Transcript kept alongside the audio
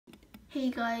Hey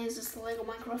guys, it's the Lego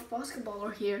Minecraft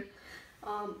Basketballer here.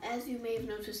 As you may have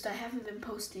noticed, I haven't been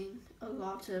posting a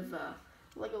lot of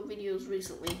Lego videos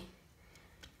recently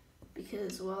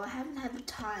because, well, I haven't had the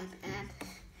time, and,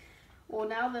 well,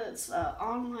 now that it's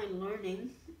online learning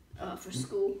for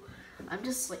school, I'm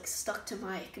just like stuck to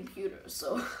my computer,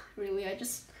 so really I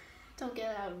just don't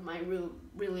get out of my room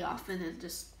really often and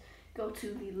just go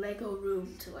to the Lego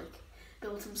room to like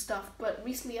build some stuff. But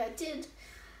recently I did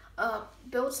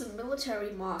build some military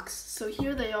Mocs. So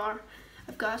here they are.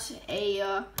 I've got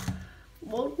a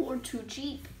World War II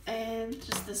Jeep and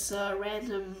just this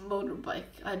random motorbike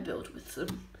I built with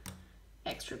some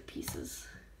extra pieces.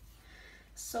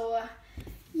 So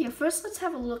yeah, first let's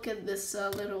have a look at this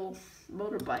little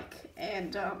motorbike,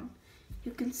 and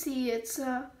you can see it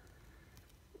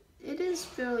is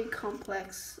fairly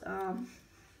complex.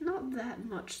 Not that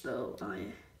much though.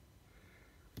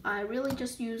 I really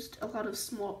just used a lot of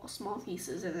small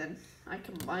pieces, and then I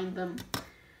combined them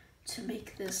to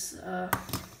make this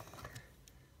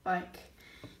bike.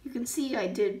 You can see I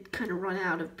did kind of run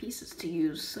out of pieces to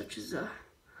use, such as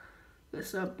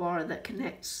this bar that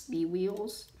connects the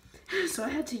wheels. So I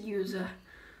had to use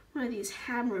one of these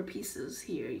hammer pieces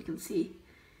here. You can see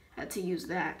I had to use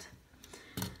that.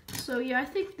 So yeah, I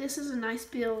think this is a nice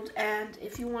build, and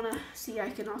if you want to see,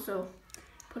 I can also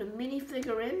put a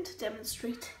minifigure in to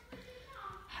demonstrate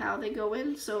how they go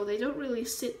in. So they don't really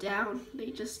sit down, they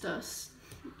just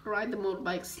ride the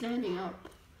motorbike standing up.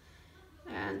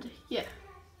 And yeah.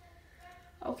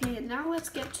 Okay, and now let's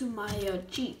get to my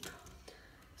Jeep.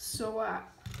 So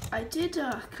I did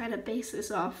kind of base this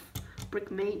off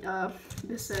Brickmania,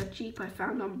 this Jeep I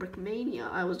found on Brickmania.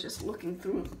 I was just looking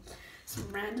through some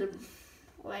random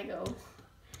Lego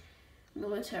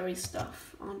military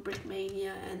stuff on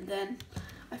Brickmania, and then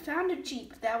I found a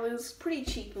Jeep that was pretty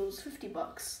cheap. It was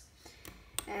 $50,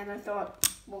 and I thought,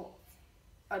 well,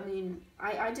 I mean,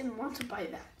 I didn't want to buy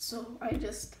that, so I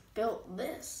just built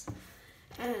this.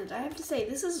 And I have to say,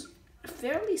 this is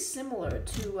fairly similar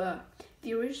to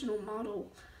the original model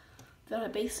that I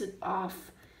based it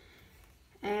off.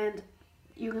 And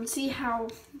you can see how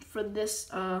for this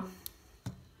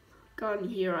gun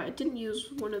here, I didn't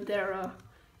use one of their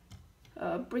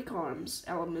brick arms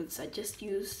elements. I just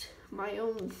used my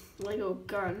own Lego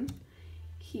gun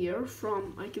here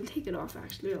from, I can take it off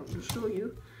actually, I'll just show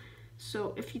you.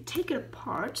 So if you take it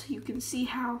apart, you can see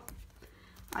how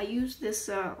I use this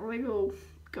Lego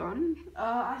gun.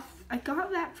 I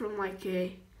got that from like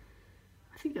I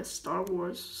think a Star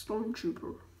Wars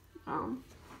Stormtrooper. And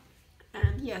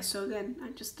yeah, so then I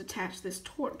just attach this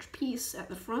torch piece at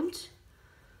the front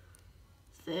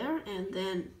there, and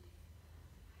then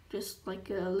just like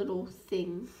a little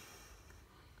thing,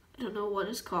 I don't know what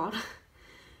it's called,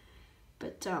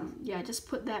 but yeah, I just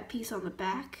put that piece on the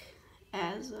back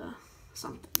as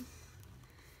something,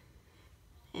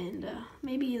 and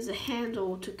maybe as a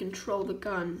handle to control the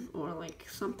gun or like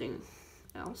something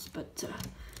else, but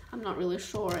I'm not really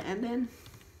sure. And then,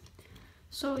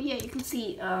 so yeah, you can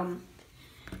see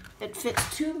it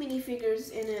fits 2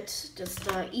 minifigures in it, just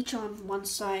each on one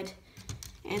side.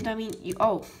 And I mean,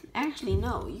 actually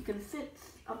no, you can fit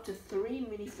up to 3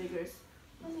 minifigures.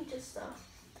 Let me just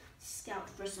scout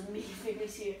for some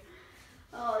minifigures here.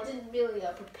 Oh, I didn't really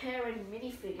prepare any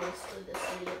minifigures for this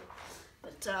video,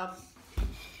 but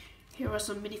here are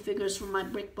some minifigures from my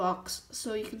brick box.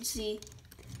 So you can see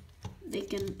they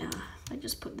can, I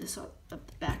just put this up the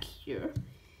back here.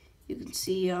 You can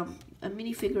see a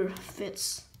minifigure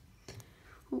fits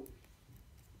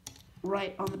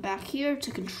right on the back here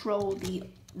to control the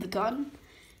gun,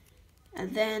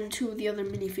 and then 2 of the other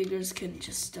minifigures can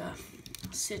just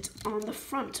sit on the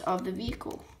front of the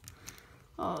vehicle.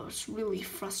 Oh, it's really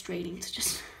frustrating to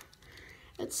just,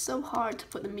 it's so hard to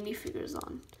put the minifigures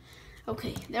on.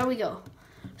 Okay, there we go.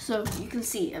 So you can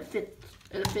see it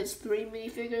fits 3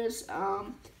 minifigures,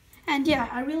 and yeah,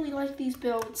 I really like these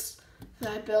builds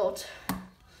that I built.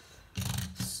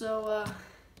 So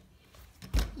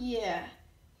yeah.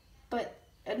 But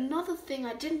another thing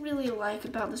I didn't really like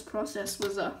about this process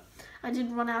was I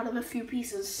did run out of a few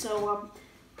pieces, so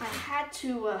I had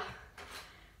to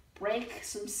break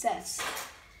some sets,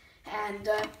 and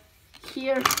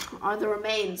here are the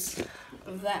remains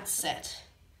of that set.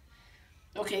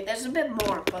 Okay, there's a bit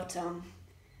more, but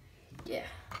yeah,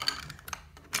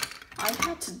 I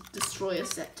had to destroy a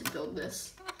set to build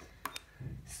this,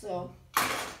 so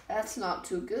that's not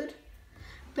too good,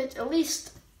 but at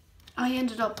least I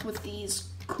ended up with these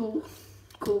cool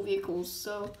vehicles.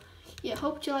 So yeah,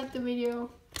 hope you liked the video,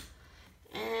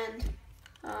 and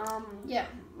yeah,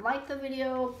 like the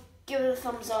video, give it a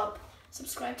thumbs up,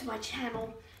 subscribe to my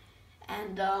channel,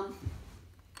 and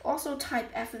also also type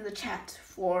F in the chat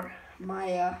for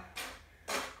my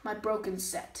my broken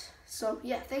set. So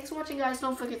yeah, thanks for watching, guys.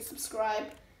 Don't forget to subscribe.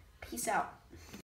 Peace out.